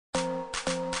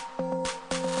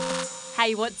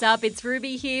Hey, what's up? It's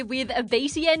Ruby here with a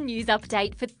BTN news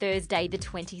update for Thursday, the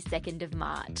 22nd of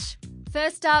March.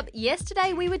 First up,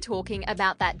 yesterday we were talking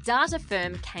about that data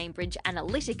firm Cambridge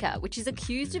Analytica, which is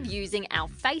accused of using our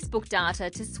Facebook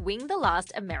data to swing the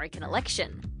last American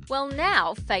election. Well,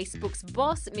 now Facebook's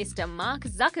boss, Mr. Mark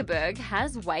Zuckerberg,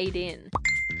 has weighed in.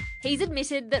 He's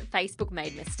admitted that Facebook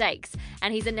made mistakes,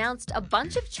 and he's announced a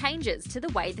bunch of changes to the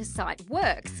way the site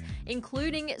works,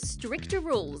 including stricter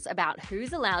rules about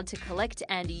who's allowed to collect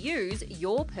and use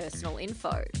your personal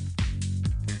info.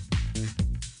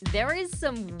 There is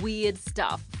some weird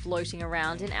stuff floating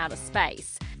around in outer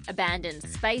space. Abandoned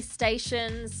space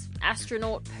stations,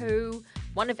 astronaut poo,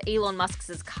 one of Elon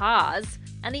Musk's cars,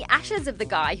 and the ashes of the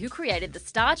guy who created the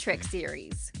Star Trek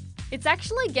series. It's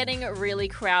actually getting really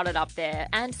crowded up there,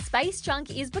 and space junk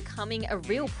is becoming a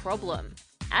real problem.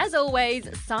 As always,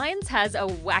 science has a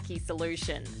wacky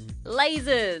solution.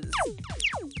 Lasers!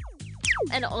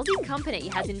 An Aussie company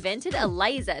has invented a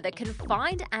laser that can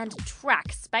find and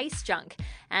track space junk,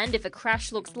 and if a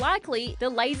crash looks likely, the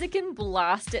laser can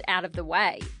blast it out of the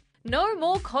way. No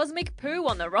more cosmic poo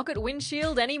on the rocket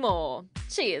windshield anymore.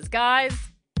 Cheers, guys!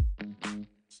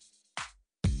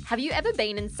 Have you ever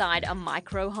been inside a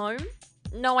micro home?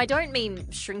 No, I don't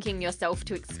mean shrinking yourself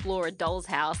to explore a doll's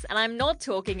house, and I'm not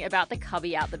talking about the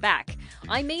cubby out the back.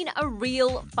 I mean a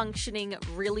real, functioning,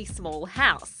 really small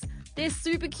house. They're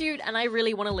super cute and I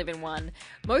really want to live in one.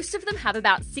 Most of them have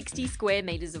about 60 square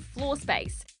metres of floor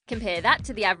space. Compare that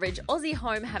to the average Aussie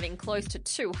home having close to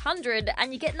 200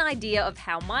 and you get an idea of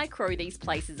how micro these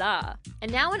places are.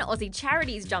 And now an Aussie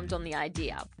charity's jumped on the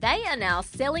idea. They are now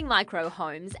selling micro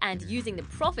homes and using the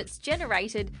profits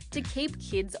generated to keep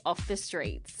kids off the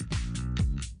streets.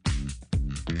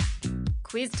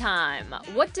 Quiz time.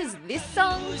 What does this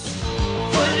song?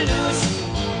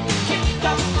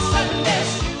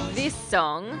 This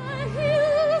song. The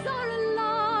hills are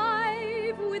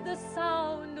alive with the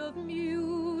sound of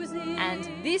music. And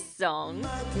this song.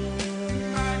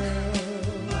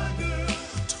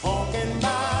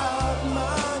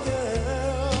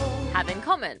 Have in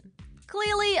common.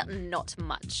 Clearly, not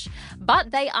much.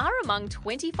 But they are among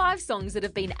 25 songs that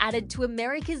have been added to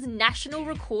America's National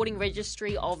Recording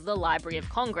Registry of the Library of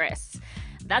Congress.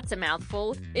 That's a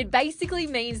mouthful. It basically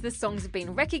means the songs have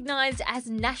been recognised as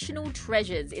national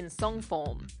treasures in song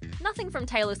form. Nothing from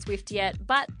Taylor Swift yet,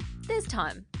 but there's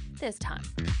time. There's time.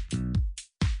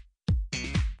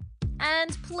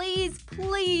 And please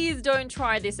don't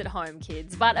try this at home,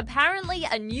 kids, but apparently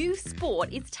a new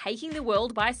sport is taking the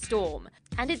world by storm,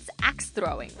 and it's axe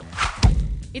throwing.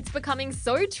 It's becoming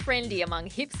so trendy among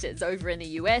hipsters over in the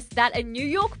US that a New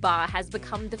York bar has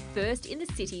become the first in the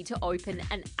city to open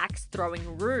an axe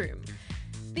throwing room.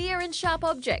 Beer and sharp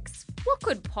objects. What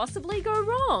could possibly go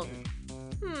wrong?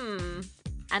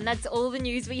 And that's all the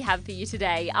news we have for you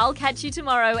today. I'll catch you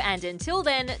tomorrow, and until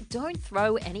then, don't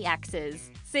throw any axes.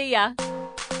 See ya!